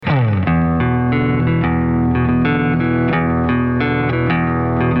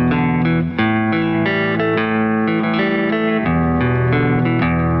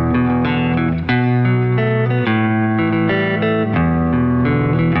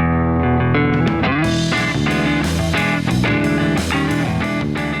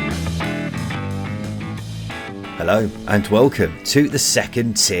Hello and welcome to the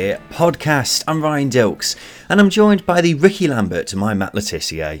Second Tier Podcast. I'm Ryan Dilks and I'm joined by the Ricky Lambert to my Matt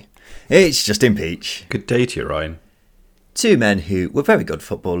Letitia. It's Justin Peach. Good day to you, Ryan. Two men who were very good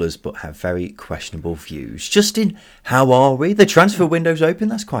footballers but have very questionable views. Justin, how are we? The transfer window's open,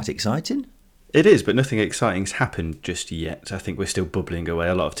 that's quite exciting. It is, but nothing exciting's happened just yet. I think we're still bubbling away.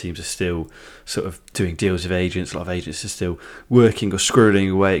 A lot of teams are still sort of doing deals with agents. A lot of agents are still working or squirreling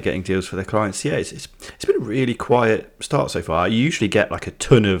away at getting deals for their clients. Yeah, it's been a really quiet start so far. I usually get like a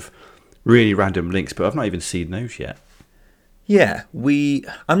ton of really random links, but I've not even seen those yet. Yeah,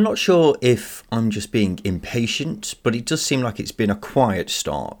 I'm not sure if I'm just being impatient, but it does seem like it's been a quiet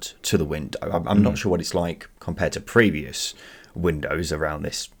start to the window. I'm not sure what it's like compared to previous windows around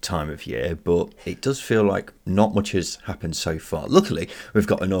this time of year, but it does feel like not much has happened so far. Luckily, we've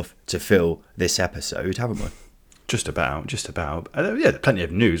got enough to fill this episode, haven't we? Just about. Yeah, plenty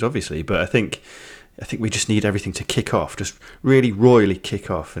of news, obviously, but I think we just need everything to kick off, just really royally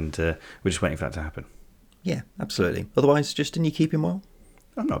kick off, and we're just waiting for that to happen. Yeah, absolutely. Otherwise, Justin, you keeping well?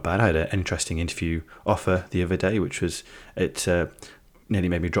 I'm not bad. I had an interesting interview offer the other day, which was, it nearly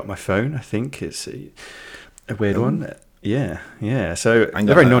made me drop my phone, I think. It's a weird one. Yeah. So they're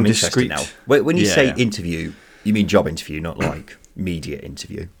very non-discreet. Now. When you say interview, you mean job interview, not like media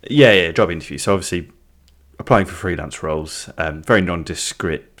interview? Yeah, job interview. So obviously applying for freelance roles, very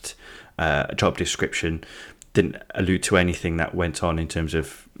nondescript job description, didn't allude to anything that went on in terms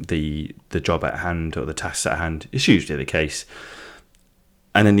of the job at hand or the tasks at hand. It's usually the case.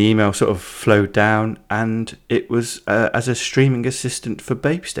 And then the email sort of flowed down, and it was as a streaming assistant for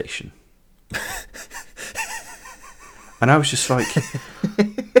Babe Station. And I was just like,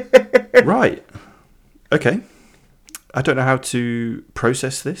 right, okay. I don't know how to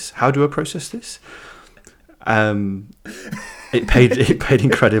process this. How do I process this? It paid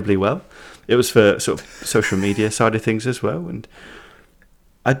incredibly well. It was for sort of social media side of things as well, and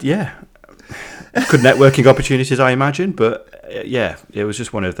good networking opportunities, I imagine. But it was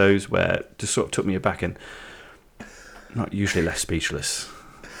just one of those where it just sort of took me aback and not usually left speechless.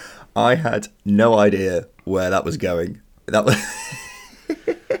 I had no idea where that was going. That was.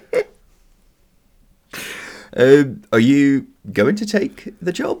 Are you going to take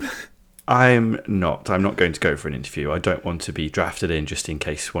the job? I'm not. I'm not going to go for an interview. I don't want to be drafted in just in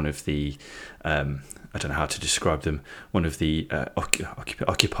case one of the, I don't know how to describe them, one of the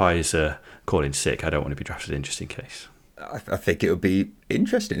occupiers call in sick. I don't want to be drafted in just in case. I think it would be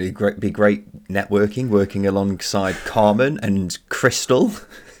interesting. It would be great networking, working alongside Carmen and Crystal.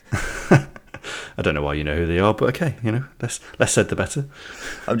 I don't know why you know who they are, but okay, less said the better.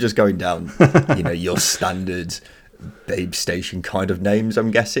 I'm just going down, your standard Babe Station kind of names,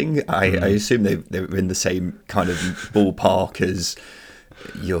 I'm guessing. I assume they were in the same kind of ballpark as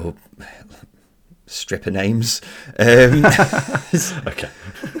your stripper names. Okay.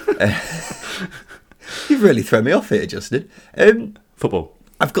 You've really thrown me off here, Justin. Football.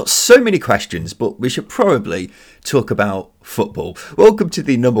 I've got so many questions, but we should probably talk about football. Welcome to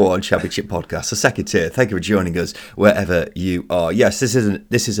the number one championship podcast, the Second Tier. Thank you for joining us wherever you are. Yes, this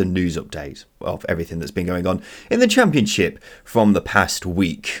is a news update of everything that's been going on in the championship from the past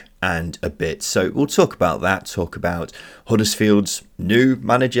week and a bit. So we'll talk about that, talk about Huddersfield's new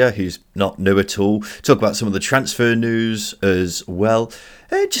manager, who's not new at all, talk about some of the transfer news as well.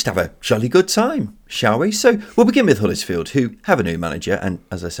 Just have a jolly good time, shall we? So we'll begin with Huddersfield, who have a new manager, and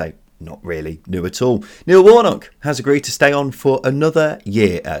as I say, not really new at all. Neil Warnock has agreed to stay on for another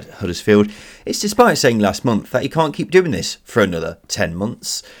year at Huddersfield. It's despite saying last month that he can't keep doing this for another 10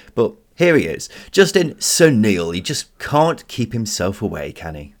 months. But here he is. Justin, Sir Neil, he just can't keep himself away,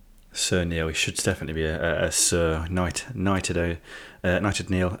 can he? Sir Neil, he should definitely be a Sir Knighted Neil.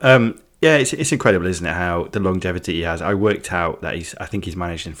 Yeah, it's incredible, isn't it, how the longevity he has. I worked out that I think he's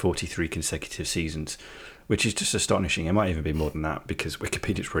managed in 43 consecutive seasons, which is just astonishing. It might even be more than that because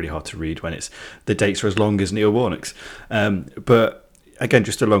Wikipedia's really hard to read when the dates are as long as Neil Warnock's. But again,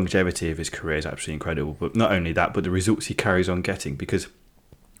 just the longevity of his career is absolutely incredible. But not only that, but the results he carries on getting, because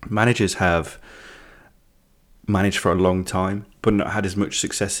managers have managed for a long time but not had as much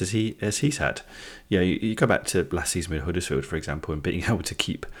success as he's had. You go back to last season with Huddersfield, for example, and being able to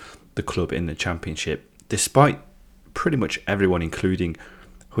keep the club in the Championship despite pretty much everyone, including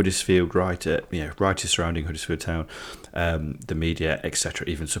Huddersfield writers surrounding Huddersfield Town, the media, etc.,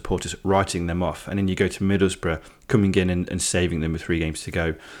 even supporters writing them off. And then you go to Middlesbrough, coming in and saving them with 3 games to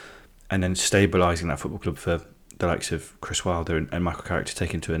go, and then stabilising that football club for the likes of Chris Wilder and Michael Carrick to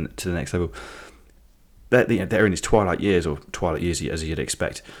take him to the next level. They're in his twilight years as you'd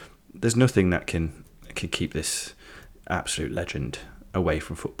expect. There's nothing that can keep this absolute legend away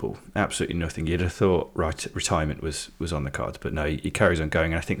from football. Absolutely nothing. You'd have thought retirement was on the cards, but no, he carries on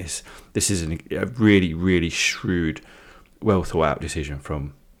going. And I think this is a really, really shrewd, well thought out decision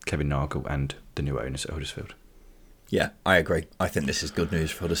from Kevin Nagel and the new owners at Huddersfield. Yeah, I agree. I think this is good news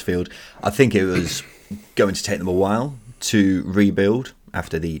for Huddersfield. I think it was going to take them a while to rebuild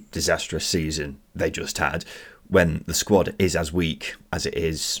after the disastrous season they just had. When the squad is as weak as it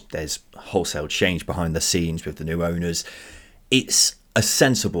is, there's wholesale change behind the scenes with the new owners. It's a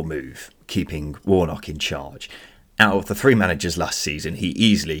sensible move keeping Warnock in charge. Out of the 3 managers last season, he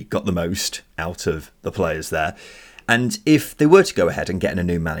easily got the most out of the players there. And if they were to go ahead and get a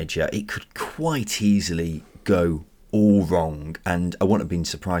new manager, it could quite easily go all wrong. And I wouldn't have been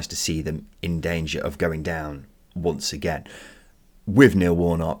surprised to see them in danger of going down once again. With Neil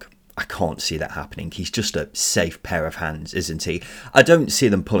Warnock, I can't see that happening. He's just a safe pair of hands, isn't he? I don't see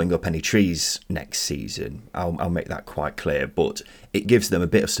them pulling up any trees next season. I'll make that quite clear. But it gives them a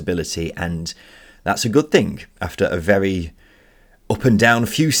bit of stability, and that's a good thing after a very up and down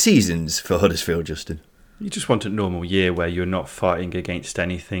few seasons for Huddersfield, Justin. You just want a normal year where you're not fighting against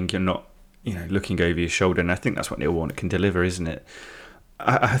anything. You're not, looking over your shoulder. And I think that's what Neil Warnock can deliver, isn't it?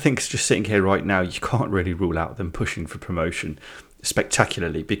 I think just sitting here right now, you can't really rule out them pushing for promotion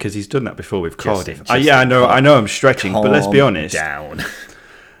spectacularly, because he's done that before with Cardiff. I know I'm stretching, but let's be honest.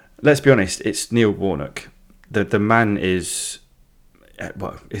 Let's be honest. It's Neil Warnock. The man is,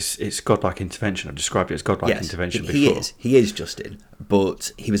 it's godlike intervention. I've described it as godlike intervention before. He is, Justin.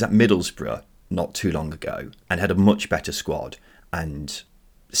 But he was at Middlesbrough not too long ago and had a much better squad, and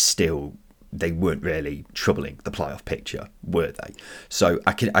still they weren't really troubling the playoff picture, were they? So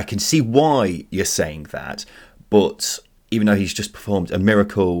I can see why you're saying that, but even though he's just performed a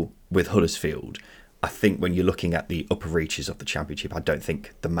miracle with Huddersfield, I think when you're looking at the upper reaches of the Championship, I don't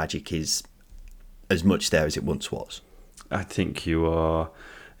think the magic is as much there as it once was. I think you are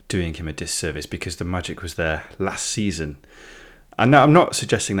doing him a disservice, because the magic was there last season. And I'm not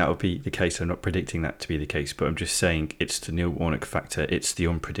suggesting that will be the case. I'm not predicting that to be the case, but I'm just saying it's the Neil Warnock factor. It's the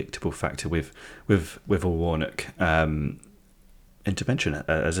unpredictable factor with a Warnock intervention,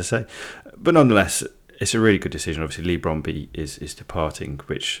 as I say. But nonetheless, it's a really good decision. Obviously, Lee Bromby is departing,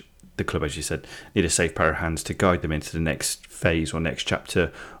 which the club, as you said, need a safe pair of hands to guide them into the next phase or next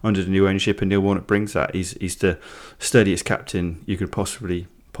chapter under the new ownership. And Neil Warnock brings that. He's the sturdiest captain you could possibly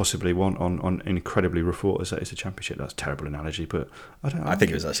want on an incredibly rough waters that is the Championship. That's a terrible analogy, but I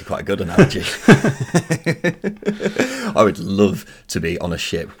think it was actually quite a good analogy. I would love to be on a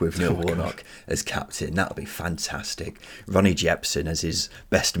ship with Neil Warnock as captain. That would be fantastic. Ronnie Jepson as his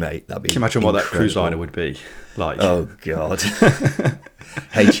best mate. That'd be Can you imagine incredible. what that cruise liner would be like? Oh God.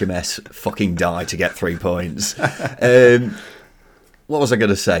 HMS fucking die to get 3 points. What was I going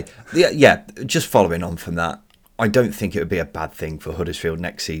to say? Yeah, just following on from that, I don't think it would be a bad thing for Huddersfield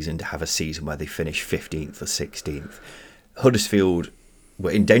next season to have a season where they finish 15th or 16th. Huddersfield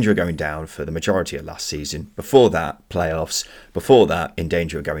were in danger of going down for the majority of last season. Before that, playoffs. Before that, in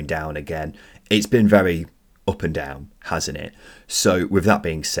danger of going down again. It's been very up and down, hasn't it? So with that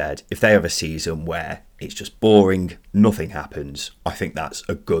being said, if they have a season where it's just boring, nothing happens, I think that's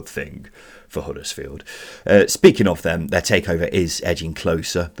a good thing for Huddersfield. Speaking of them, their takeover is edging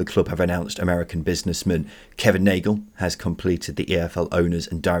closer. The club have announced American businessman Kevin Nagel has completed the EFL owners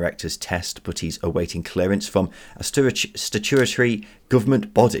and directors test, but he's awaiting clearance from a statutory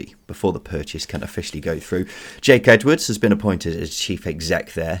government body before the purchase can officially go through. Jake Edwards has been appointed as chief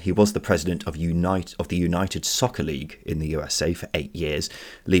exec there. He was the president of the United Soccer League in the USA for 8 years.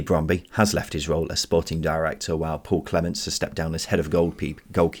 Lee Bromby has left his role as sporting director, while Paul Clements has stepped down as head of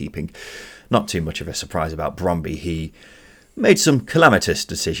goalkeeping. Not too much of a surprise about Bromby. He made some calamitous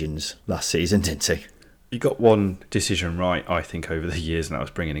decisions last season, didn't he? He got one decision right, I think, over the years, and that was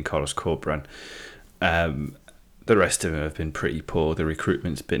bringing in Carlos Corberán. The rest of them have been pretty poor. The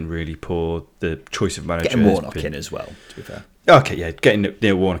recruitment's been really poor. The choice of manager getting Warnock in as well, to be fair. Okay, yeah, getting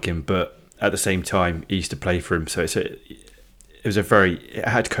Neil Warnock in, but at the same time, he used to play for him, so it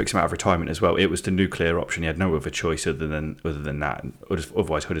had to coax him out of retirement as well. It was the nuclear option. He had no other choice other than that. And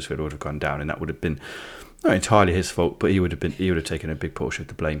otherwise, Huddersfield would have gone down, and that would have been not entirely his fault, but he would have taken a big portion of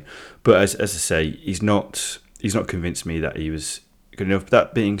the blame. But as I say, he's not convinced me that he was good enough.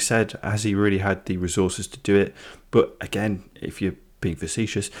 That being said, has he really had the resources to do it? But again, if you're being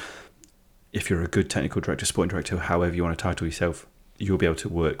facetious, if you're a good technical director, sporting director, however you want to title yourself, you'll be able to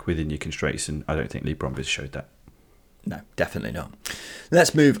work within your constraints, and I don't think Lee Bromby's showed that. No, definitely not.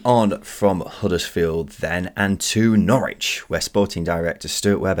 Let's move on from Huddersfield then and to Norwich, where sporting director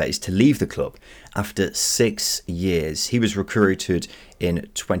Stuart Webber is to leave the club after 6 years. He was recruited in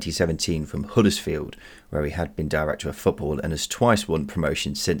 2017 from Huddersfield, where he had been director of football and has twice won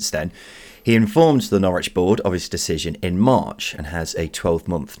promotion since then. He informed the Norwich board of his decision in March and has a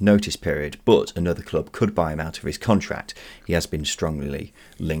 12-month notice period, but another club could buy him out of his contract. He has been strongly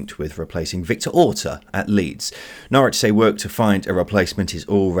linked with replacing Victor Orta at Leeds. Norwich say work to find a replacement is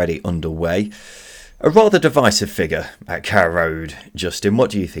already underway. A rather divisive figure at Carrow Road. Justin, what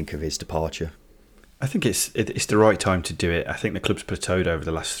do you think of his departure? I think it's the right time to do it. I think the club's plateaued over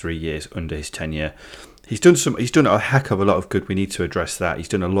the last 3 years under his tenure. He's done a heck of a lot of good. We need to address that. He's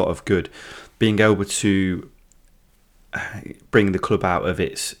done a lot of good, being able to bring the club out of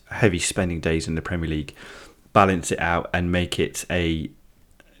its heavy spending days in the Premier League, balance it out, and make it a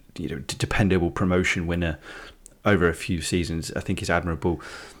dependable promotion winner over a few seasons. I think is admirable.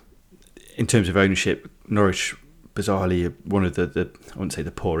 In terms of ownership, Norwich, bizarrely, one of the I wouldn't say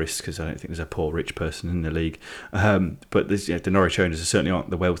the poorest, because I don't think there's a poor rich person in the league, but the Norwich owners certainly aren't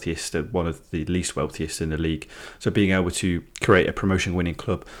the wealthiest. They're one of the least wealthiest in the league. So being able to create a promotion winning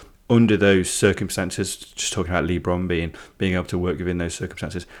club under those circumstances, just talking about Lee Bromby and being able to work within those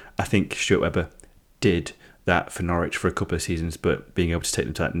circumstances, I think Stuart Webber did that for Norwich for a couple of seasons, but being able to take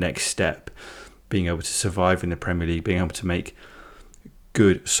them to that next step, being able to survive in the Premier League, being able to make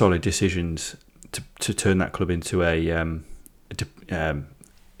good solid decisions to turn that club into a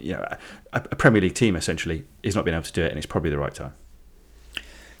Premier League team, essentially, he's not been able to do it, and it's probably the right time.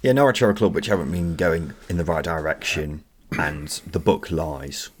 Yeah, Norwich are a club which haven't been going in the right direction, and the book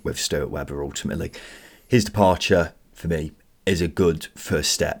lies with Stuart Webber ultimately. His departure, for me, is a good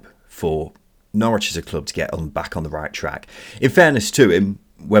first step for Norwich as a club to get back on the right track. In fairness to him,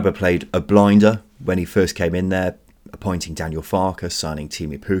 Webber played a blinder when he first came in there, appointing Daniel Farker, signing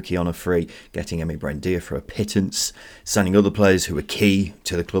Timi Pukki on a free, getting Emi Buendia for a pittance, signing other players who were key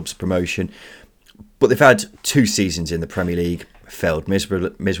to the club's promotion. But they've had 2 seasons in the Premier League, failed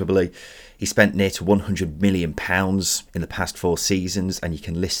miserably. He spent near to £100 million in the past 4 seasons, and you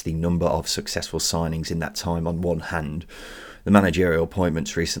can list the number of successful signings in that time on one hand. The managerial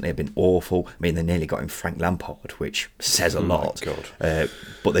appointments recently have been awful. I mean, they nearly got him Frank Lampard, which says a lot.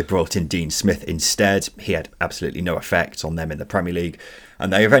 But they brought in Dean Smith instead. He had absolutely no effect on them in the Premier League,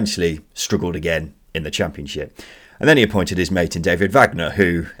 and they eventually struggled again in the Championship. And then he appointed his mate in David Wagner,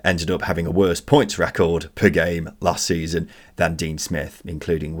 who ended up having a worse points record per game last season than Dean Smith,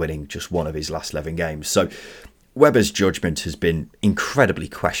 including winning just one of his last 11 games. So Webber's judgment has been incredibly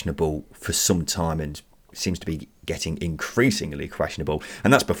questionable for some time, and seems to be getting increasingly questionable.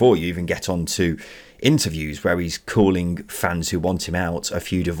 And that's before you even get on to interviews where he's calling fans who want him out a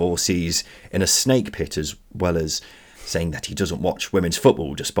few divorcees in a snake pit, as well as saying that he doesn't watch women's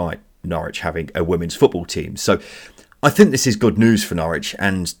football despite Norwich having a women's football team. So I think this is good news for Norwich,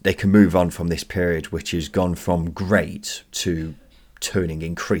 and they can move on from this period which has gone from great to turning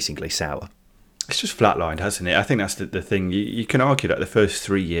increasingly sour. It's just flatlined, hasn't it? I think that's the thing. You can argue that the first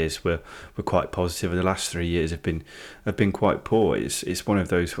 3 years were quite positive, and the last 3 years have been quite poor. It's one of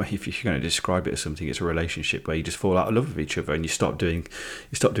those where, if you're going to describe it as something, it's a relationship where you just fall out of love with each other, and you stop doing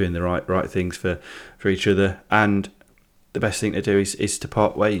the right things for each other. And the best thing to do is to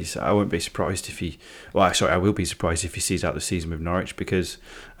part ways. I won't be surprised if I will be surprised if he sees out the season with Norwich, because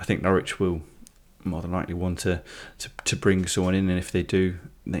I think Norwich will more than likely want to bring someone in, and if they do,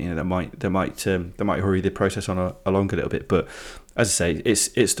 that might hurry the process on along a little bit. But as I say,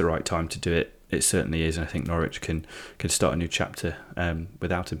 it's the right time to do it. It certainly is, and I think Norwich can start a new chapter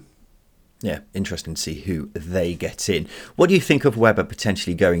without him. Yeah, interesting to see who they get in. What do you think of Webber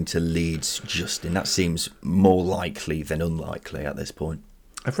potentially going to Leeds, Justin? That seems more likely than unlikely at this point.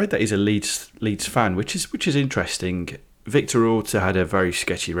 I've read that he's a Leeds fan, which is interesting. Victor Orta had a very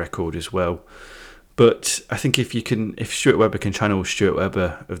sketchy record as well. But I think if Stuart Webber can channel Stuart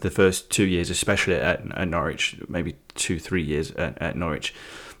Webber of the first 2 years, especially at Norwich, maybe 2-3 years at Norwich,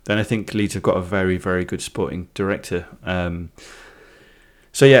 then I think Leeds have got a very, very good sporting director.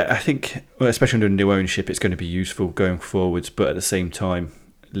 So yeah, I think, especially under new ownership, it's going to be useful going forwards. But at the same time,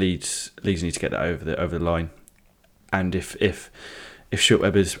 Leeds need to get that over the line. And if Stuart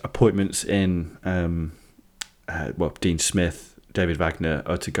Webber's appointments in Dean Smith, David Wagner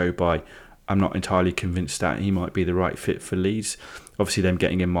are to go by, I'm not entirely convinced that he might be the right fit for Leeds. Obviously, them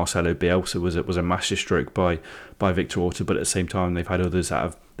getting in Marcelo Bielsa was a masterstroke by Victor Orta, but at the same time, they've had others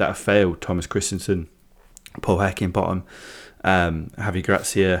that have failed. Thomas Christensen, Paul Heckingbottom, Javi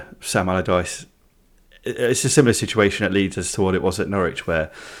Gracia, Sam Allardyce. It's a similar situation at Leeds as to what it was at Norwich,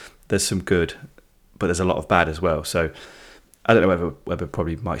 where there's some good, but there's a lot of bad as well. So I don't know whether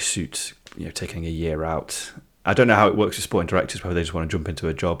probably might suit taking a year out I don't know how it works with sporting directors, whether they just want to jump into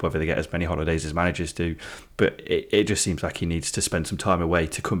a job, whether they get as many holidays as managers do. But it just seems like he needs to spend some time away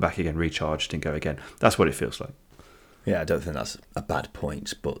to come back again, recharged and go again. That's what it feels like. Yeah, I don't think that's a bad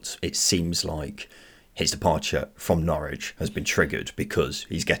point, but it seems like his departure from Norwich has been triggered because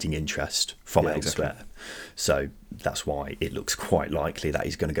he's getting interest from elsewhere. Exactly. So that's why it looks quite likely that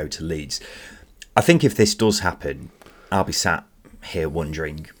he's going to go to Leeds. I think if this does happen, I'll be sat here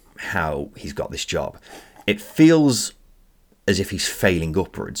wondering how he's got this job. It feels as if he's failing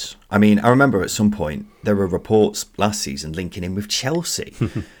upwards. I mean, I remember at some point there were reports last season linking him with Chelsea,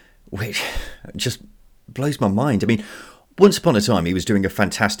 which just blows my mind. I mean, once upon a time he was doing a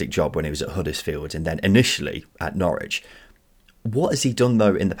fantastic job when he was at Huddersfield and then initially at Norwich. What has he done,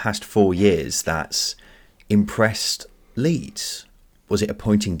 though, in the past 4 years that's impressed Leeds? Was it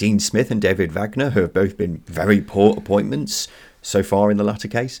appointing Dean Smith and David Wagner, who have both been very poor appointments so far in the latter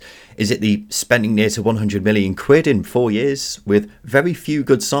case? Is it the spending near to 100 million quid in 4 years with very few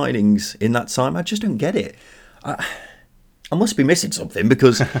good signings in that time? I just don't get it. I must be missing something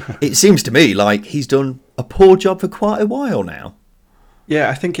because it seems to me like he's done a poor job for quite a while now. Yeah,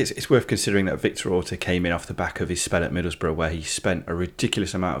 I think it's worth considering that Victor Orta came in off the back of his spell at Middlesbrough, where he spent a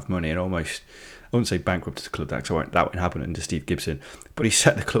ridiculous amount of money and almost, I wouldn't say bankrupted the club, that won't happen under Steve Gibson, but he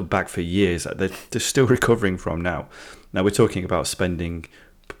set the club back for years that they're still recovering from now. Now we're talking about spending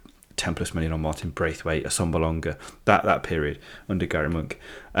 10 plus million on Martin Braithwaite, Assombalonga, that period under Gary Monk.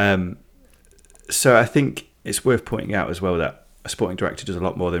 So I think it's worth pointing out as well that a sporting director does a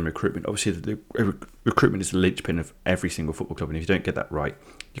lot more than recruitment. Obviously, the recruitment is the linchpin of every single football club, and if you don't get that right,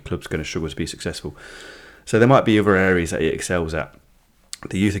 your club's going to struggle to be successful. So there might be other areas that it excels at.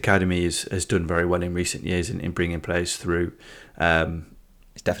 The youth academy has done very well in recent years in bringing players through.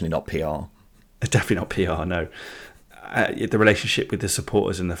 It's definitely not PR. It's definitely not PR, no. The relationship with the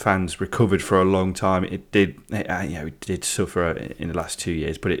supporters and the fans recovered for a long time. It did suffer in the last 2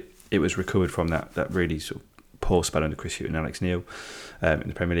 years, but it was recovered from that really sort of poor spell under Chris Hughton and Alex Neil in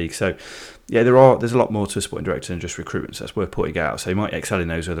the Premier League. So, yeah, there's a lot more to a sporting director than just recruitment, so that's worth pointing out. So he might excel in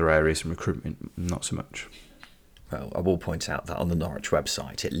those other areas, and recruitment, not so much. Well, I will point out that on the Norwich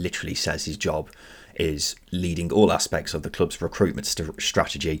website, it literally says his job is leading all aspects of the club's recruitment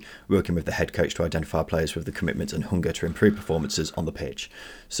strategy, working with the head coach to identify players with the commitment and hunger to improve performances on the pitch.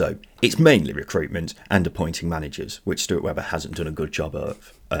 So it's mainly recruitment and appointing managers, which Stuart Webber hasn't done a good job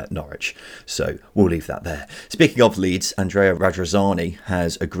of at Norwich. So we'll leave that there. Speaking of Leeds, Andrea Radrizzani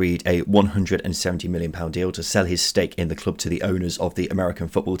has agreed a £170 million deal to sell his stake in the club to the owners of the American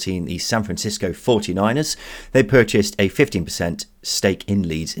football team, the San Francisco 49ers. They purchased a 15% stake in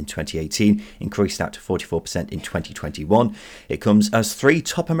Leeds in 2018, increased that to 44% in 2021. It comes as 3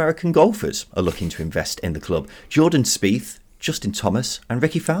 top American golfers are looking to invest in the club. Jordan Spieth, Justin Thomas and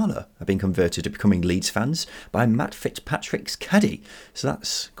Ricky Fowler have been converted to becoming Leeds fans by Matt Fitzpatrick's caddy. So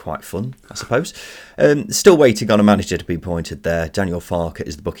that's quite fun, I suppose. Still waiting on a manager to be appointed there. Daniel Farke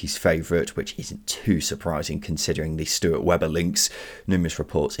is the bookie's favourite, which isn't too surprising considering the Stuart Webber links. Numerous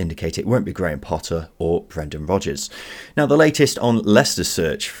reports indicate it won't be Graham Potter or Brendan Rodgers. Now, the latest on Leicester's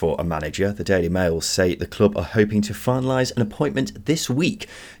search for a manager. The Daily Mail say the club are hoping to finalise an appointment this week.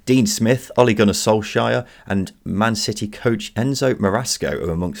 Dean Smith, Ole Gunnar Solskjaer and Man City coach Enzo Marasco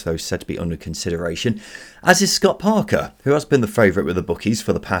are amongst those said to be under consideration, as is Scott Parker, who has been the favourite with the bookies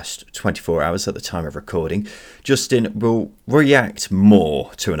for the past 24 hours at the time of recording. Justin will react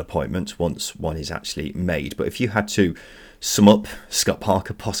more to an appointment once one is actually made, but if you had to sum up Scott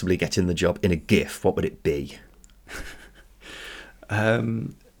Parker possibly getting the job in a GIF, what would it be?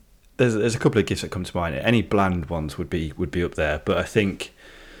 There's a couple of GIFs that come to mind. Any bland ones would be up there, but I think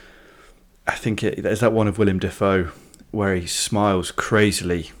there's that one of Willem Dafoe where he smiles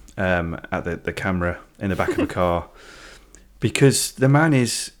crazily at the camera in the back of a car, because the man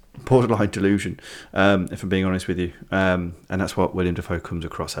is borderline delusion, if I'm being honest with you, and that's what Willem Dafoe comes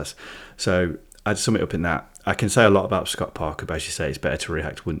across as. So I'd sum it up in that. I can say a lot about Scott Parker, but as you say, it's better to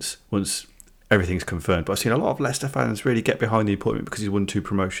react once everything's confirmed. But I've seen a lot of Leicester fans really get behind the appointment because he's won 2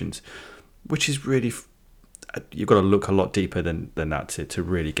 promotions, which is really... You've got to look a lot deeper than that to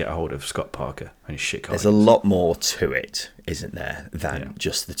really get a hold of Scott Parker and his shit. There's a lot more to it, isn't there, than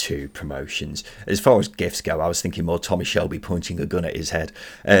just the 2 promotions. As far as GIFs go, I was thinking more Tommy Shelby pointing a gun at his head.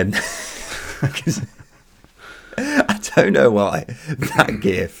 I don't know why that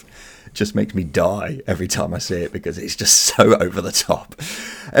GIF just makes me die every time I see it, because it's just so over the top.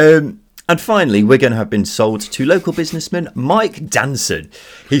 And finally, Wigan have been sold to local businessman Mike Danson.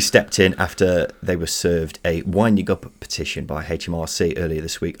 He stepped in after they were served a winding up petition by HMRC earlier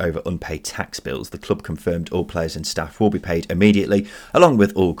this week over unpaid tax bills. The club confirmed all players and staff will be paid immediately, along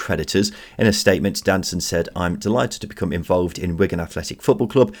with all creditors. In a statement, Danson said, "I'm delighted to become involved in Wigan Athletic Football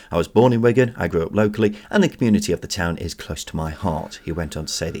Club. I was born in Wigan, I grew up locally, and the community of the town is close to my heart." He went on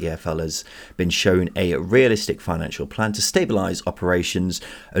to say the EFL has been shown a realistic financial plan to stabilise operations.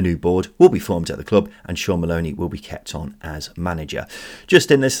 A new board will be formed at the club and Sean Maloney will be kept on as manager.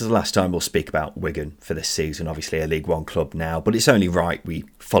 Justin, this is the last time we'll speak about Wigan for this season. Obviously a League One club now, but it's only right we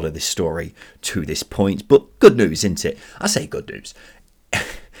follow this story to this point. But good news, isn't it? I say good news.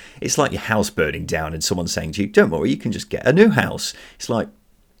 It's like your house burning down and someone saying to you, "Don't worry, you can just get a new house." It's like,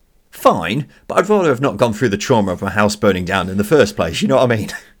 fine, but I'd rather have not gone through the trauma of my house burning down in the first place, you know what I mean?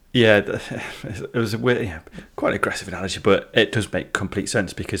 Yeah, it was a weird, quite an aggressive analogy, but it does make complete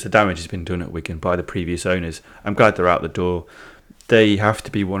sense because the damage has been done at Wigan by the previous owners. I'm glad they're out the door. They have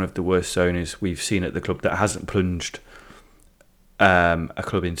to be one of the worst owners we've seen at the club that hasn't plunged a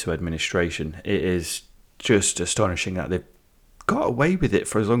club into administration. It is just astonishing that they've got away with it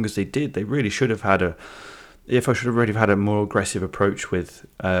for as long as they did. They really should have had a more aggressive approach with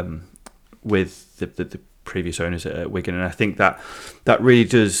the previous owners at Wigan, and I think that really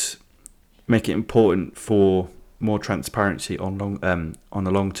does make it important for more transparency on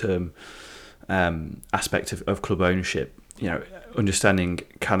the long term aspect of club ownership. Understanding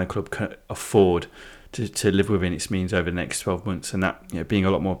can a club afford to live within its means over the next 12 months, and that being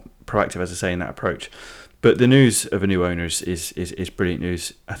a lot more proactive, as I say, in that approach. But the news of a new owner is brilliant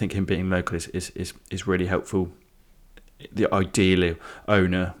news. I think him being local is really helpful. The ideal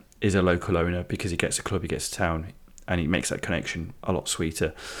owner is a local owner because he gets a club, he gets a town, and he makes that connection a lot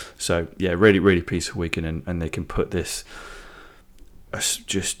sweeter. So yeah, really, really pleased for Wigan, and they can put this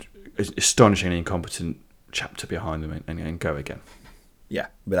just astonishingly incompetent chapter behind them and go again. Yeah,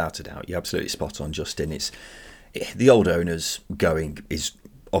 without a doubt, you're absolutely spot on, Justin. The old owners going is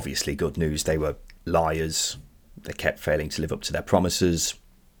obviously good news. They were liars. They kept failing to live up to their promises.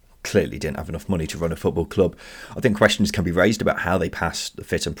 Clearly didn't have enough money to run a football club. I think questions can be raised about how they passed the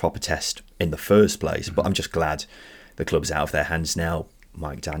fit and proper test in the first place, but I'm just glad the club's out of their hands now.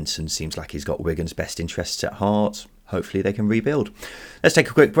 Mike Danson seems like he's got Wigan's best interests at heart. Hopefully they can rebuild. Let's take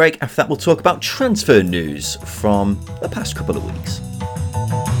a quick break. After that, we'll talk about transfer news from the past couple of weeks.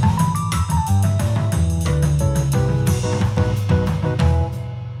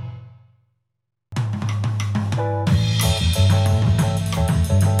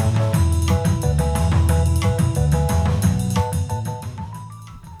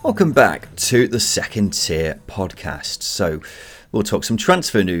 Welcome back to the Second Tier podcast. So we'll talk some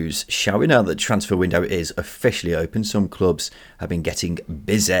transfer news, shall we? Now that the transfer window is officially open, some clubs have been getting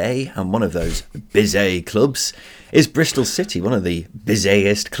busy, and one of those busy clubs is Bristol City, one of the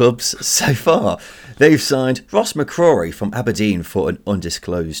busiest clubs so far. They've signed Ross McCrory from Aberdeen for an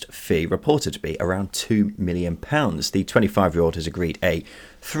undisclosed fee, reported to be around £2 million. The 25-year-old has agreed a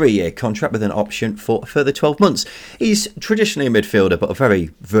 3-year contract with an option for a further 12 months. He's traditionally a midfielder, but a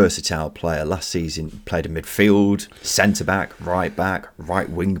very versatile player. Last season played in midfield, centre-back, right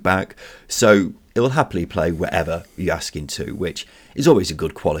wing-back. So he'll happily play wherever you ask him to, which is always a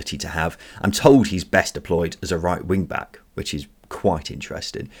good quality to have. I'm told he's best deployed as a right wing-back, which is quite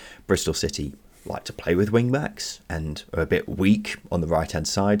interesting. Bristol City like to play with wing-backs and are a bit weak on the right-hand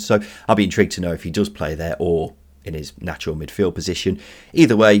side. So I'll be intrigued to know if he does play there or in his natural midfield position.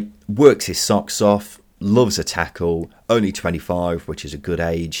 Either way, works his socks off, loves a tackle, only 25, which is a good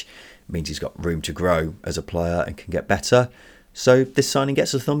age, means he's got room to grow as a player and can get better. So this signing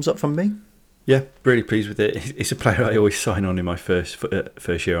gets a thumbs up from me. Yeah, really pleased with it. He's a player I always sign on in my first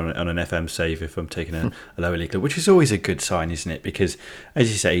year on an FM save if I'm taking a lower league club, which is always a good sign, isn't it? Because,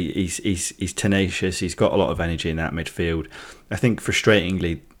 as you say, he's tenacious, he's got a lot of energy in that midfield. I think,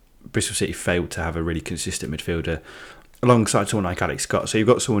 frustratingly, Bristol City failed to have a really consistent midfielder alongside someone like Alex Scott. So you've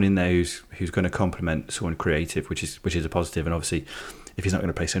got someone in there who's going to complement someone creative, which is a positive. And obviously, if he's not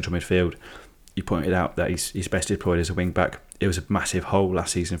going to play central midfield, you pointed out that he's best deployed as a wing back. It was a massive hole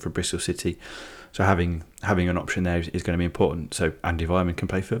last season for Bristol City, so having an option there is going to be important. So Andy Vyman can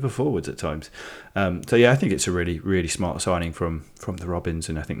play further forwards at times. So yeah, I think it's a really, really smart signing from the Robins,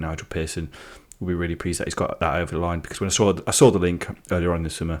 and I think Nigel Pearson will be really pleased that he's got that over the line, because when I saw the link earlier on in the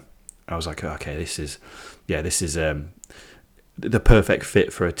summer, I was like, okay, this is the perfect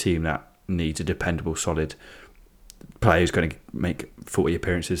fit for a team that needs a dependable, solid player who's going to make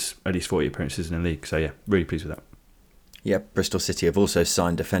at least 40 appearances in the league. So yeah, really pleased with that. Yeah, Bristol City have also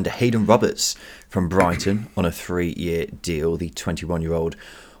signed defender Hayden Roberts from Brighton on a 3-year deal. The 21-year-old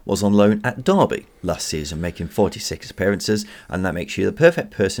was on loan at Derby last season, making 46 appearances, and that makes you the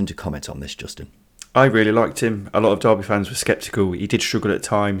perfect person to comment on this, Justin. I really liked him. A lot of Derby fans were sceptical. He did struggle at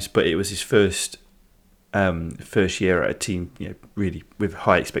times, but it was his first year at a team, really with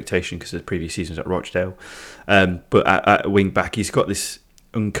high expectation because of the previous seasons at Rochdale. But at wing back, he's got this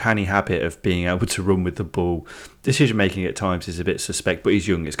uncanny habit of being able to run with the ball. Decision making at times is a bit suspect, but he's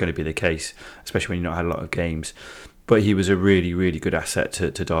young. It's going to be the case, especially when you've not had a lot of games. But he was a really, really good asset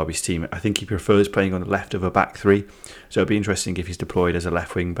to Derby's team. I think he prefers playing on the left of a back three. So it'll be interesting if he's deployed as a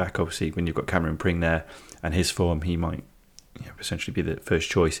left wing back. Obviously, when you've got Cameron Pring there and his form, he might essentially be the first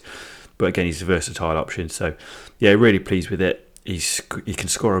choice. But again, he's a versatile option. So yeah, really pleased with it. He can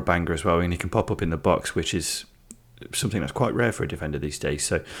score a banger as well, and he can pop up in the box, which is something that's quite rare for a defender these days.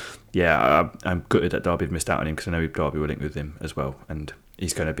 So yeah, I'm gutted that Derby have missed out on him because I know Derby were linked with him as well, and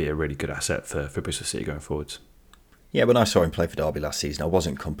he's going to be a really good asset for Bristol City going forwards. Yeah, when I saw him play for Derby last season, I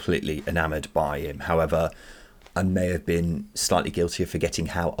wasn't completely enamoured by him. However, I may have been slightly guilty of forgetting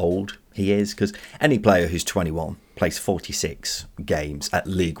how old he is, because any player who's 21 plays 46 games at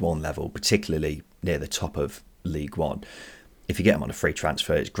League One level, particularly near the top of League One. If you get him on a free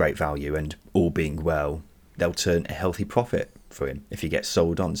transfer, it's great value, and all being well, they'll turn a healthy profit for him if he gets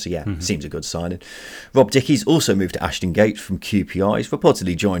sold on. So yeah, seems a good signing. Rob Dickey's also moved to Ashton Gate from QPR. He's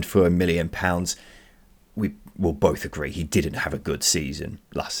reportedly joined for £1 million. We will both agree he didn't have a good season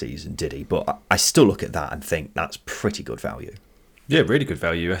last season, did he? But I still look at that and think that's pretty good value. Yeah, really good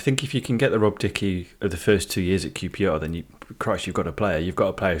value. I think if you can get the Rob Dickey of the first 2 years at QPR, then you've got a player. You've got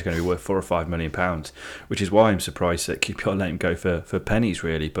a player who's going to be worth £4 or £5 million, which is why I'm surprised that QPR let him go for pennies,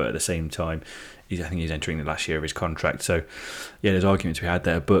 really. But at the same time, I think he's entering the last year of his contract. So yeah, there's arguments we had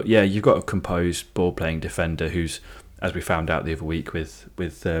there. But yeah, you've got a composed, ball-playing defender who's, as we found out the other week with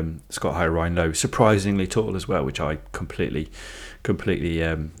Scott High-Rhine-Low, surprisingly tall as well, which I completely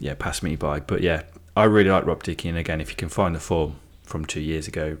passed me by. But yeah, I really like Rob Dickey, and again, if you can find the form from 2 years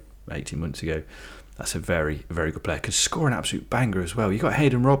ago, 18 months ago, that's a very, very good player. Can score an absolute banger as well. You've got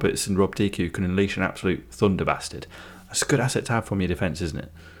Hayden Roberts and Rob Dickey who can unleash an absolute thunder bastard. That's a good asset to have from your defence, isn't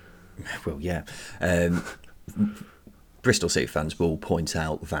it? Well, yeah. Bristol City fans will point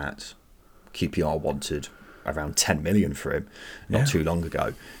out that QPR wanted around 10 million for him not too long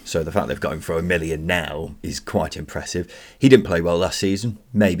ago. So the fact they've got him for £1 million now is quite impressive. He didn't play well last season.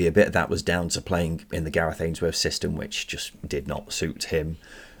 Maybe a bit of that was down to playing in the Gareth Ainsworth system, which just did not suit him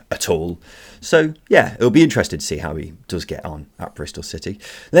at all. So yeah, it'll be interesting to see how he does get on at Bristol City.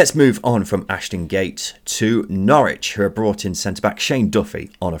 Let's move on from Ashton Gate to Norwich, who have brought in centre-back Shane Duffy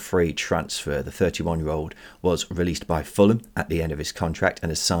on a free transfer. The 31-year-old was released by Fulham at the end of his contract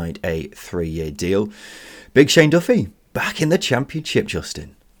and has signed a 3-year deal. Big Shane Duffy back in the Championship,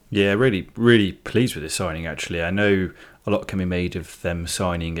 Justin. Yeah, really, really pleased with this signing, actually. I know a lot can be made of them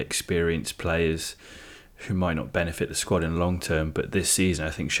signing experienced players who might not benefit the squad in the long term, but this season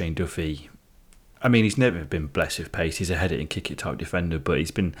I think Shane Duffy, I mean, he's never been blessed with pace. He's a head it and kick it type defender, but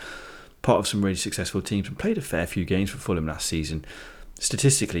he's been part of some really successful teams and played a fair few games for Fulham last season.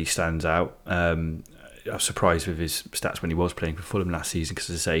 Statistically, he stands out. I was surprised with his stats when he was playing for Fulham last season because,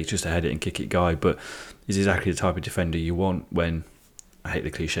 as I say, he's just a head it and kick it guy, but he's exactly the type of defender you want when, I hate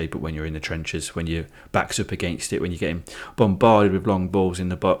the cliche, but when you're in the trenches, when your back's up against it, when you're getting bombarded with long balls in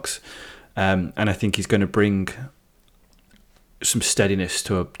the box. And I think he's going to bring some steadiness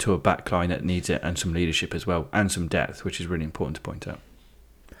to a back line that needs it, and some leadership as well, and some depth, which is really important to point out.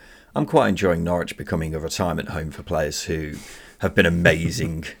 I'm quite enjoying Norwich becoming a retirement home for players who have been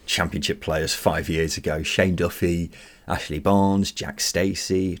amazing Championship players 5 years ago. Shane Duffy, Ashley Barnes, Jack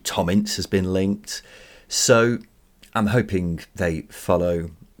Stacey, Tom Ince has been linked. So I'm hoping they follow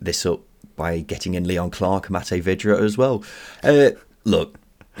this up by getting in Leon Clark and Mate Vidra as well. Look,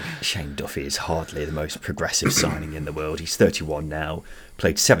 Shane Duffy is hardly the most progressive signing in the world. He's 31 now,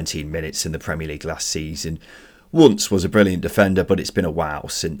 played 17 minutes in the Premier League last season. Once was a brilliant defender, but it's been a while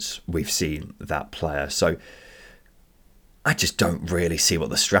since we've seen that player. So I just don't really see what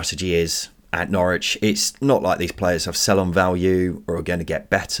the strategy is at Norwich. It's not like these players have sell-on value or are going to get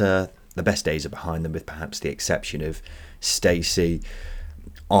better. The best days are behind them, with perhaps the exception of Stacey.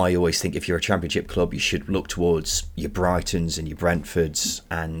 I always think if you're a Championship club, you should look towards your Brightons and your Brentfords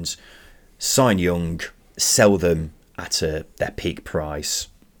and sign young, sell them at their peak price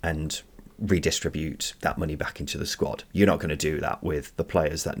and redistribute that money back into the squad. You're not going to do that with the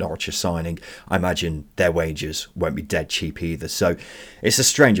players that Norwich are signing. I imagine their wages won't be dead cheap either. So it's a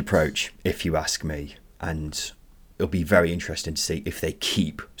strange approach, if you ask me. And it'll be very interesting to see if they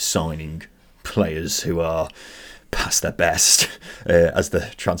keep signing players who are past their best as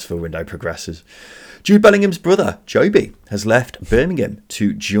the transfer window progresses. Jude Bellingham's brother, Joby, has left Birmingham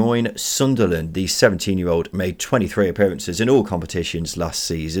to join Sunderland. The 17-year-old made 23 appearances in all competitions last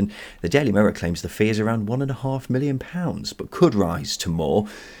season. The Daily Mirror claims the fee is around £1.5 million, but could rise to more.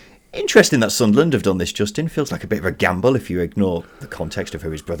 Interesting that Sunderland have done this, Justin. Feels like a bit of a gamble if you ignore the context of who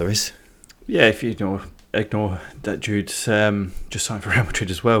his brother is. Yeah, if you ignore that Jude's just signed for Real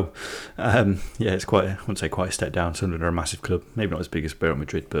Madrid as well. It's quite, I wouldn't say quite a step down. Sunderland are a massive club, maybe not as big as Real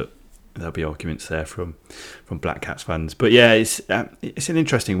Madrid, but there'll be arguments there from Black Cats fans. But yeah, it's an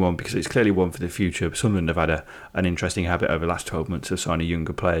interesting one because it's clearly one for the future. Sunderland have had an interesting habit over the last 12 months of signing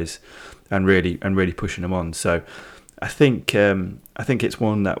younger players and really pushing them on. So I think it's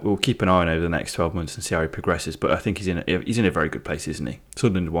one that we'll keep an eye on over the next 12 months and see how he progresses. But I think he's in a very good place, isn't he?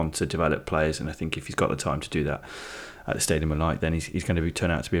 Sunderland want to develop players, and I think if he's got the time to do that at the Stadium of Light, then he's going to turn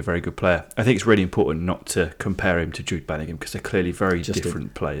out to be a very good player. I think it's really important not to compare him to Jude Bellingham because they're clearly very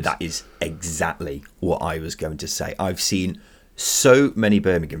different players. That is exactly what I was going to say. I've seen so many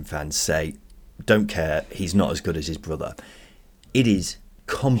Birmingham fans say, don't care, he's not as good as his brother. It is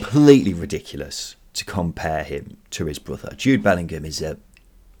completely ridiculous to compare him to his brother. Jude Bellingham is a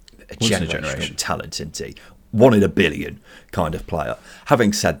generational talent, isn't he? 1 in a billion kind of player.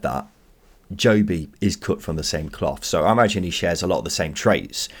 Having said that, Joby is cut from the same cloth, so I imagine he shares a lot of the same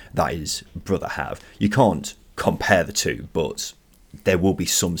traits that his brother have. You can't compare the two, but there will be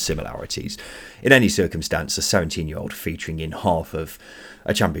some similarities. In any circumstance, a 17-year-old featuring in half of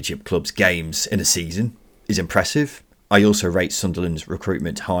a Championship club's games in a season is impressive. I also rate Sunderland's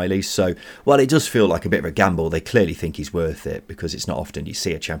recruitment highly, so while it does feel like a bit of a gamble, they clearly think he's worth it because it's not often you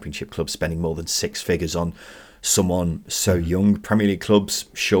see a Championship club spending more than 6 figures on someone so young. Premier League clubs,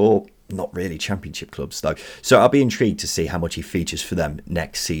 sure, not really Championship clubs though. So I'll be intrigued to see how much he features for them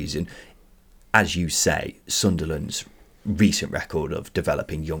next season. As you say, Sunderland's recent record of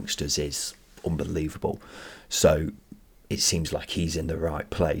developing youngsters is unbelievable. So it seems like he's in the right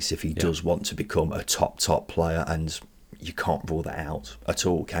place if he does want to become a top player, and you can't rule that out at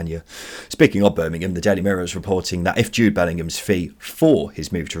all, can you? Speaking of Birmingham, the Daily Mirror is reporting that if Jude Bellingham's fee for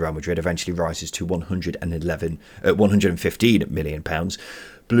his move to Real Madrid eventually rises to £115 million,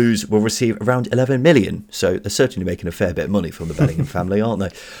 Blues will receive around 11 million, so they're certainly making a fair bit of money from the Bellingham family, aren't they?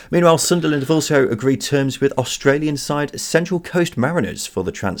 Meanwhile, Sunderland have also agreed terms with Australian side Central Coast Mariners for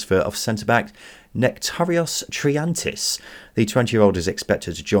the transfer of centre-back Nectarios Triantis. The 20-year-old is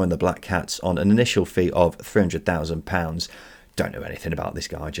expected to join the Black Cats on an initial fee of £300,000. Don't know anything about this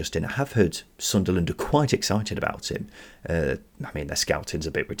guy, Justin. I have heard Sunderland are quite excited about him. Their scouting's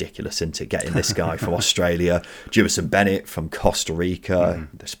a bit ridiculous, isn't it? Getting this guy from Australia, Jefferson Bennett from Costa Rica.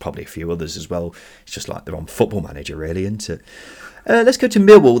 There's probably a few others as well. It's just like they're on Football Manager, really, isn't it? Let's go to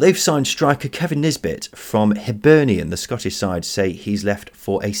Millwall. They've signed striker Kevin Nisbet from Hibernian. The Scottish side say he's left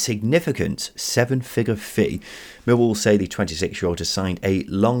for a significant 7-figure fee. Millwall say the 26-year-old has signed a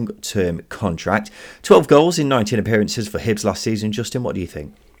long-term contract. 12 goals in 19 appearances for Hibs last season. Justin, what do you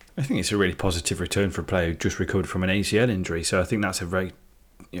think? I think it's a really positive return for a player who just recovered from an ACL injury. So I think that's a very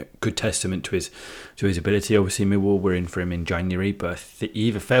good testament to his ability. Obviously, Millwall were in for him in January, but he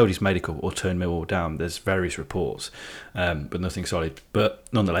either failed his medical or turned Millwall down. There's various reports, but nothing solid. But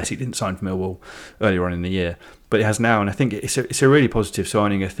nonetheless, he didn't sign for Millwall earlier on in the year, but it has now, and I think it's a really positive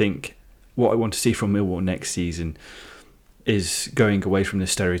signing. I think what I want to see from Millwall next season is going away from the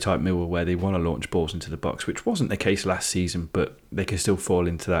stereotype Millwall where they want to launch balls into the box, which wasn't the case last season, but they can still fall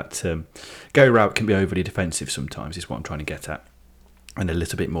into that go route can be overly defensive sometimes, is what I'm trying to get at, and a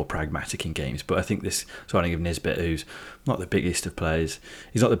little bit more pragmatic in games. But I think this signing of Nisbet, who's not the biggest of players,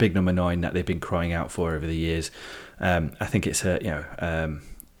 he's not the big number 9 that they've been crying out for over the years. I think it's a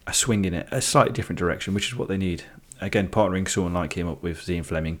swing in a slightly different direction, which is what they need. Again, partnering someone like him up with Ian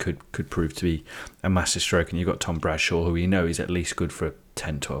Fleming could prove to be a massive stroke. And you've got Tom Bradshaw, who we know is at least good for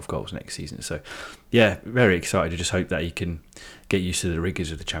 10, 12 goals next season. So, yeah, very excited. I just hope that he can get used to the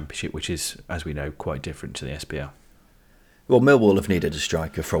rigours of the Championship, which is, as we know, quite different to the SPL. Well, Millwall have needed a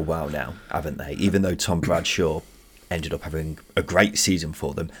striker for a while now, haven't they? Even though Tom Bradshaw ended up having a great season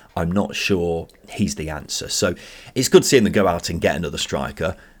for them, I'm not sure he's the answer. So it's good seeing them go out and get another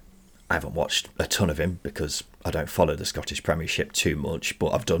striker. I haven't watched a ton of him because I don't follow the Scottish Premiership too much,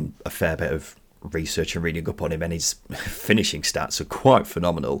 but I've done a fair bit of research and reading up on him, and his finishing stats are quite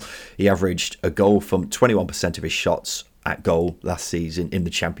phenomenal. He averaged a goal from 21% of his shots at goal last season in the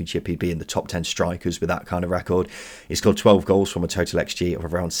Championship. He'd be in the top 10 strikers with that kind of record. He scored 12 goals from a total XG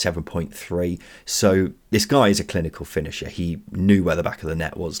of around 7.3. So this guy is a clinical finisher. He knew where the back of the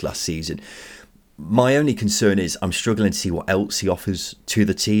net was last season. My only concern is I'm struggling to see what else he offers to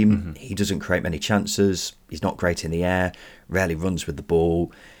the team. He doesn't create many chances. He's not great in the air, rarely runs with the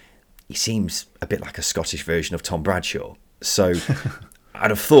ball. He seems a bit like a Scottish version of Tom Bradshaw. So I'd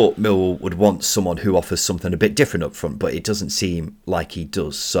have thought Millwall would want someone who offers something a bit different up front, but it doesn't seem like he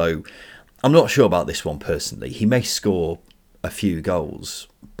does. So I'm not sure about this one personally. He may score a few goals,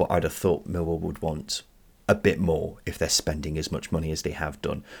 but I'd have thought Millwall would want a bit more if they're spending as much money as they have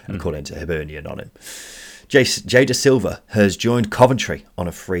done, according to Hibernian on him. Jay Da Silva has joined Coventry on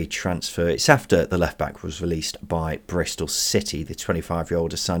a free transfer. It's after the left-back was released by Bristol City. The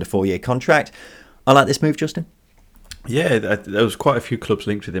 25-year-old has signed a 4-year contract. I like this move, Justin. Yeah, there was quite a few clubs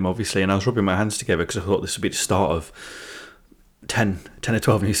linked with him, obviously, and I was rubbing my hands together because I thought this would be the start of 10 or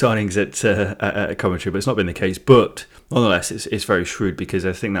 12 new signings at Coventry, but it's not been the case. But nonetheless, it's very shrewd because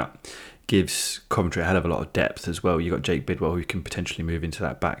I think that gives Coventry a hell of a lot of depth as well. You've got Jake Bidwell who can potentially move into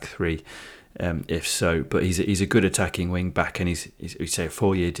that back three, if so. But he's a good attacking wing back, and he's say a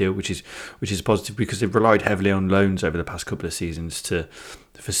 4-year deal, which is positive because they've relied heavily on loans over the past couple of seasons to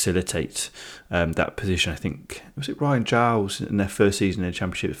facilitate that position. I think was it Ryan Giles in their first season in the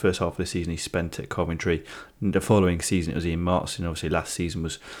Championship, the first half of the season he spent at Coventry. And the following season it was Ian Martin. Obviously last season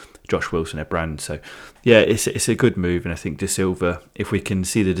was Josh Wilson at Brand. So yeah, it's a good move, and I think Da Silva, if we can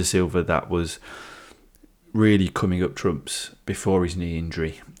see the Da Silva that was really coming up trumps before his knee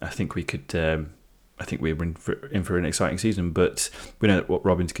injury, I think we could. I think we're in for an exciting season, but we know what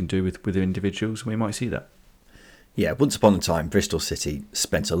Robins can do with the individuals, and we might see that. Yeah, once upon a time, Bristol City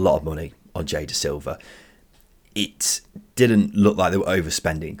spent a lot of money on Jay Da Silva. It didn't look like they were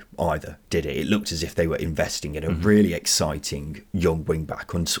overspending either, did it? It looked as if they were investing in a really exciting young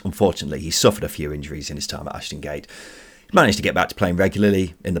wing-back. Unfortunately, he suffered a few injuries in his time at Ashton Gate. He managed to get back to playing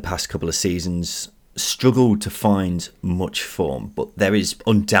regularly in the past couple of seasons, struggled to find much form, but there is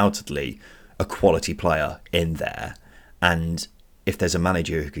undoubtedly a quality player in there, and if there's a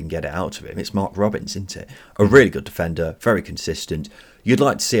manager who can get it out of him, it's Mark Robins, isn't it? A really good defender, very consistent. You'd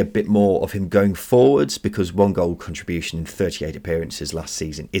like to see a bit more of him going forwards because 1 goal contribution in 38 appearances last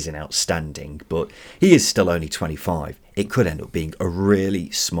season isn't outstanding, but he is still only 25. It could end up being a really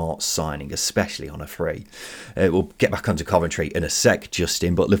smart signing, especially on a free. We'll get back onto Coventry in a sec,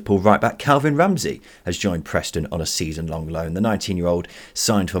 Justin, but Liverpool right back Calvin Ramsey has joined Preston on a season-long loan. The 19-year-old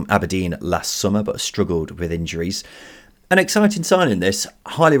signed from Aberdeen last summer but struggled with injuries. An exciting signing this,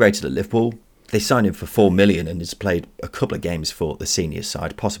 highly rated at Liverpool. They signed him for $4 million and has played a couple of games for the senior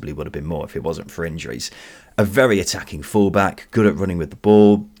side. Possibly would have been more if it wasn't for injuries. A very attacking fullback, good at running with the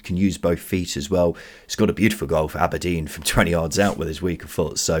ball, can use both feet as well. He's got a beautiful goal for Aberdeen from 20 yards out with his weaker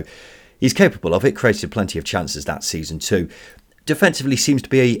foot. So he's capable of it, created plenty of chances that season too. Defensively seems to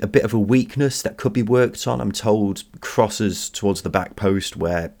be a bit of a weakness that could be worked on. I'm told crosses towards the back post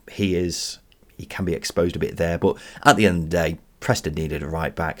where he can be exposed a bit there. But at the end of the day, Preston needed a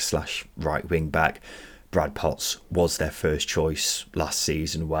right back / right wing back. Brad Potts was their first choice last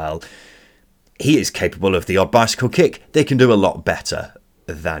season. Well, he is capable of the odd bicycle kick. They can do a lot better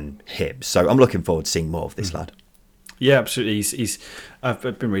than him. So I'm looking forward to seeing more of this lad. Yeah, absolutely.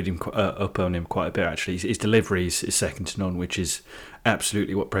 I've been reading up on him quite a bit, actually. His delivery is second to none, which is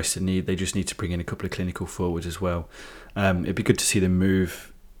absolutely what Preston need. They just need to bring in a couple of clinical forwards as well. It'd be good to see them move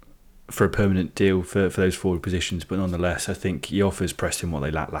for a permanent deal for those forward positions, but nonetheless, I think he offers Preston what they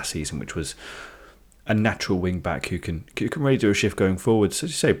lacked last season, which was a natural wing back who can really do a shift going forward. So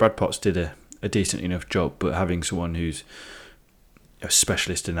as you say, Brad Potts did a decent enough job, but having someone who's a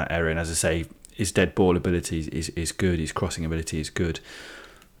specialist in that area, and as I say, his dead ball ability is good, his crossing ability is good,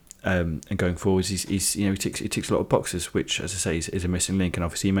 and going forwards, he ticks a lot of boxes, which, as I say, is a missing link. And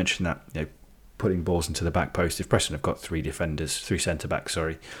obviously, you mentioned that putting balls into the back post. If Preston have got three centre backs,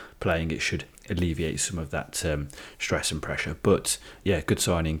 playing, it should alleviate some of that stress and pressure. But yeah, good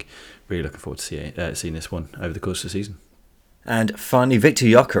signing. Really looking forward to seeing this one over the course of the season. And finally, Victor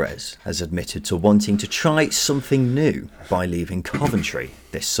Gyökeres has admitted to wanting to try something new by leaving Coventry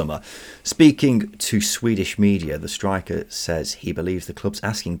this summer. Speaking to Swedish media, the striker says he believes the club's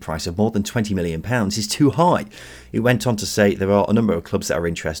asking price of more than £20 million is too high. He went on to say there are a number of clubs that are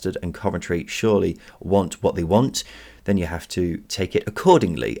interested and Coventry surely want what they want. Then you have to take it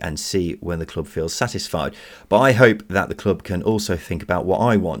accordingly and see when the club feels satisfied. But I hope that the club can also think about what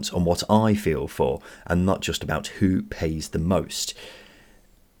I want and what I feel for, and not just about who pays the most.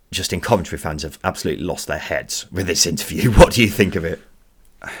 Justin, Coventry fans have absolutely lost their heads with this interview. What do you think of it?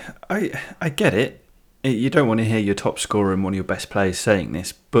 I get it. You don't want to hear your top scorer and one of your best players saying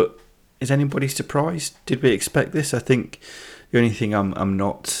this, but is anybody surprised? Did we expect this? I think the only thing I'm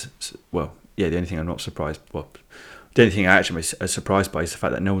not surprised. Well, The only thing I actually was surprised by is the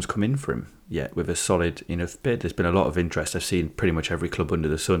fact that no one's come in for him yet with a solid bid. There's been a lot of interest. I've seen pretty much every club under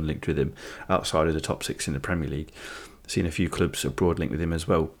the sun linked with him outside of the top 6 in the Premier League. I've seen a few clubs abroad linked with him as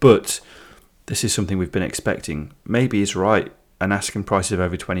well. But this is something we've been expecting. Maybe he's right. An asking price of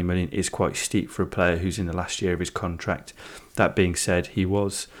over 20 million is quite steep for a player who's in the last year of his contract. That being said, he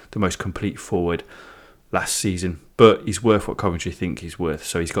was the most complete forward last season, but he's worth what Coventry think he's worth,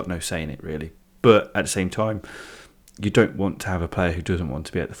 so he's got no say in it really. But at the same time, you don't want to have a player who doesn't want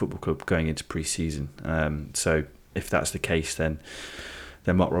to be at the football club going into pre-season. So if that's the case, then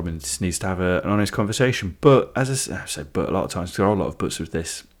Mark Robins needs to have an honest conversation. But as I said, but a lot of times there are a lot of buts with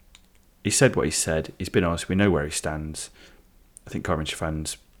this. He said what he said. He's been honest. We know where he stands. I think Coventry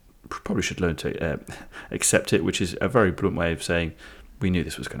fans probably should learn to accept it, which is a very blunt way of saying we knew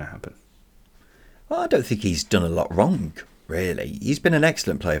this was going to happen. Well, I don't think he's done a lot wrong, really. He's been an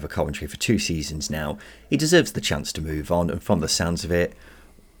excellent player for Coventry for 2 seasons now. He deserves the chance to move on, and from the sounds of it,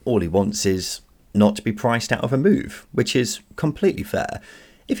 all he wants is not to be priced out of a move, which is completely fair.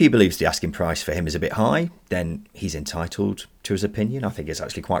 If he believes the asking price for him is a bit high, then he's entitled to his opinion. I think it's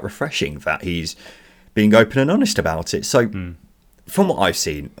actually quite refreshing that he's being open and honest about it. So, from what I've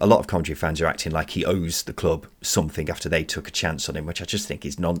seen, a lot of Coventry fans are acting like he owes the club something after they took a chance on him, which I just think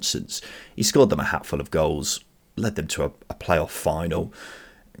is nonsense. He scored them a hatful of goals, led them to a playoff final.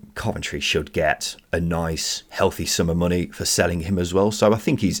 Coventry should get a nice, healthy sum of money for selling him as well. So I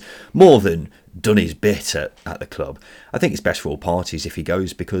think he's more than done his bit at the club. I think it's best for all parties if he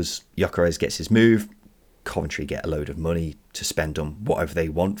goes, because Gyökeres gets his move. Coventry get a load of money to spend on whatever they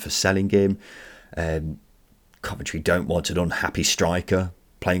want for selling him. Coventry don't want an unhappy striker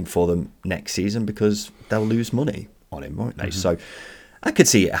playing for them next season because they'll lose money on him, won't they? Mm-hmm. So I could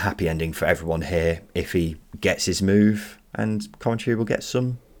see a happy ending for everyone here if he gets his move, and Coventry will get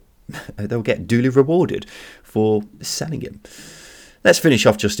they'll get duly rewarded for selling him. Let's finish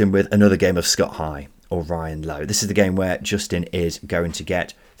off, Justin, with another game of Scott High or Ryan Lowe. This is the game where Justin is going to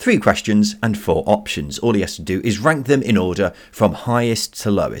get 3 questions and 4 options. All he has to do is rank them in order from highest to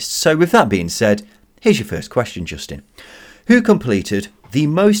lowest. So with that being said, here's your first question, Justin. Who completed the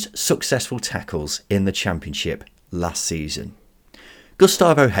most successful tackles in the Championship last season?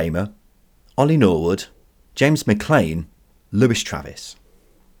 Gustavo Hamer, Ollie Norwood, James McLean, Lewis Travis.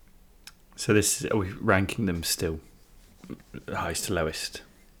 So are we ranking them still highest to lowest?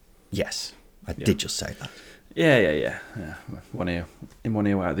 Yes, I did just say that. Yeah. One ear in one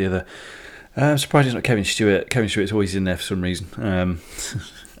ear, out the other. I'm surprised it's not Kevin Stewart. Kevin Stewart's always in there for some reason.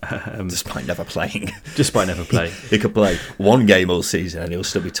 Despite never playing. He could play one game all season and he'll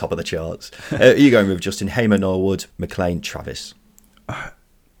still be top of the charts. Are you going with Justin? Hamer, Norwood, McLean, Travis?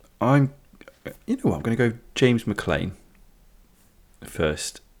 I'm going to go James McLean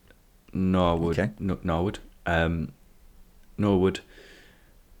first. Norwood. Okay. Norwood.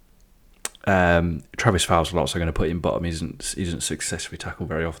 Travis fouls a lot, so I'm going to put him bottom. He doesn't successfully tackle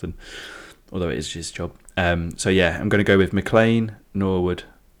very often, although it is his job. I'm going to go with McLean, Norwood,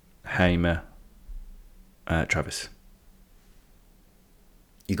 Hamer, Travis.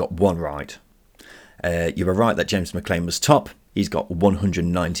 You got one right. You were right that James McLean was top. He's got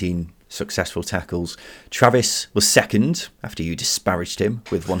 119 successful tackles. Travis was second after you disparaged him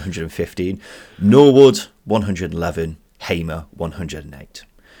with 115. Norwood, 111. Hamer, 108.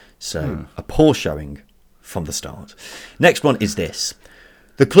 So a poor showing from the start. Next one is this.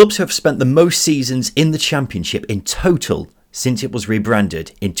 The clubs have spent the most seasons in the Championship in total since it was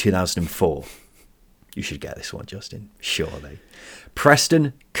rebranded in 2004. You should get this one, Justin. Surely.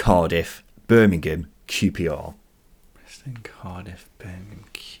 Preston, Cardiff, Birmingham, QPR. Preston, Cardiff, Birmingham,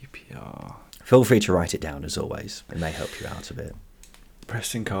 QPR. Feel free to write it down as always. It may help you out a bit.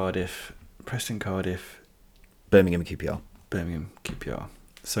 Preston, Cardiff, Birmingham, QPR. Birmingham, QPR.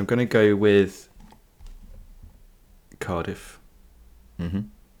 So I'm going to go with Cardiff. Mm-hmm.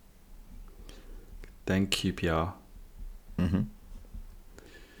 Then QPR. Mm-hmm.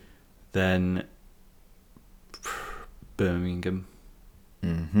 Then Birmingham.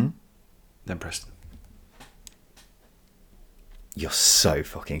 Mm-hmm. Then Preston. You're so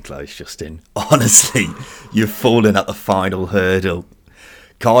fucking close, Justin. Honestly, you've fallen at the final hurdle.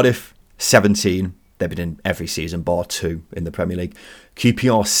 Cardiff, 17. They've been in every season, bar 2 in the Premier League.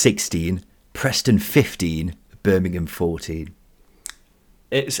 QPR, 16. Preston, 15. Birmingham, 14.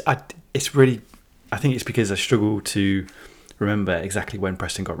 It's really... I think it's because I struggle to remember exactly when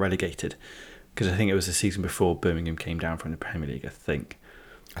Preston got relegated, because I think it was the season before Birmingham came down from the Premier League, I think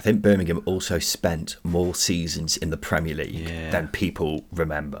Birmingham also spent more seasons in the Premier League than people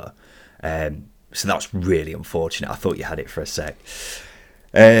remember. So that's really unfortunate. I thought you had it for a sec.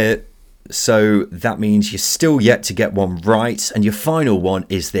 So that means you're still yet to get one right. And your final one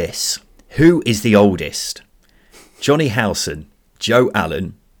is this. Who is the oldest? Johnny Howson, Joe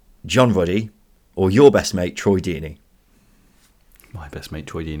Allen, John Ruddy, or your best mate, Troy Deeney? My best mate,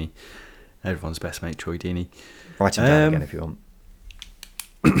 Troy Deeney. Everyone's best mate, Troy Deeney. Write him down again if you want.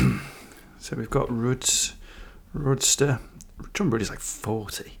 So we've got Rudster. John Ruddy's like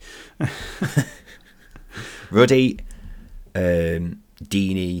 40. Ruddy,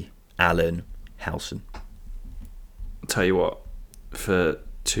 Deeney, Allen, Howson. I'll tell you what, for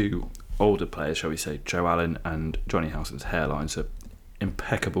two older players, shall we say, Joe Allen and Johnny Howson's hairlines are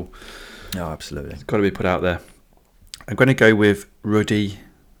impeccable. Oh, absolutely. It's got to be put out there. I'm going to go with Ruddy,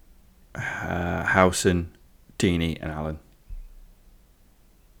 Howson, Deeney and Allen.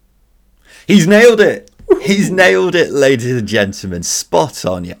 He's nailed it. He's nailed it, ladies and gentlemen. Spot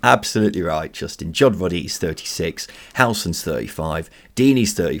on. You're absolutely right, Justin. John Ruddy is 36. Howson's 35.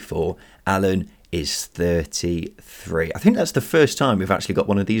 Deeney's 34. Allen is 33. I think that's the first time we've actually got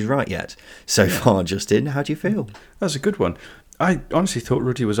one of these right yet so far, Justin. How do you feel? That's a good one. I honestly thought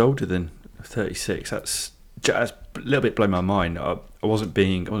Ruddy was older than 36. That's a little bit blown my mind. I wasn't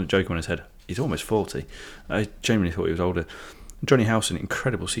joking when I said he's almost 40. I genuinely thought he was older. Johnny Howson,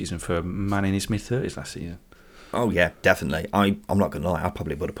 incredible season for a man in his mid-30s last season. Oh, yeah, definitely. I'm not going to lie. I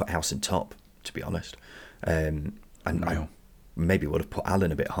probably would have put Howson top, to be honest. And I maybe would have put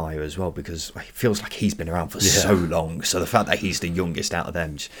Allen a bit higher as well because it feels like he's been around for so long. So the fact that he's the youngest out of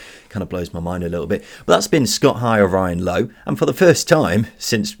them just kind of blows my mind a little bit. But that's been Scott High or Ryan Lowe. And for the first time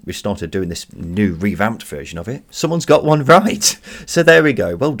since we started doing this new revamped version of it, someone's got one right. So there we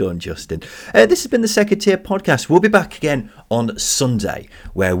go. Well done, Justin. This has been the Second Tier Podcast. We'll be back again on Sunday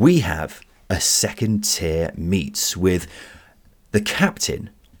where we have a Second Tier meets with the captain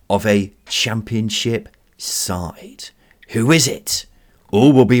of a championship side. Who is it?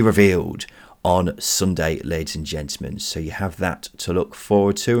 All will be revealed on Sunday, ladies and gentlemen. So you have that to look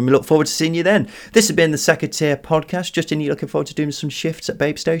forward to, and we look forward to seeing you then. This has been the Second Tier Podcast. Justin, you looking forward to doing some shifts at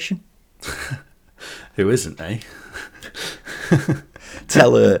Babe Station? Who isn't, eh?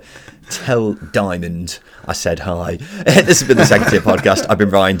 Tell Diamond I said hi. This has been the Second Tier Podcast. I've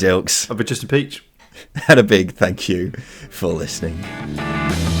been Ryan Dilks. I've been Justin Peach. And a big thank you for listening.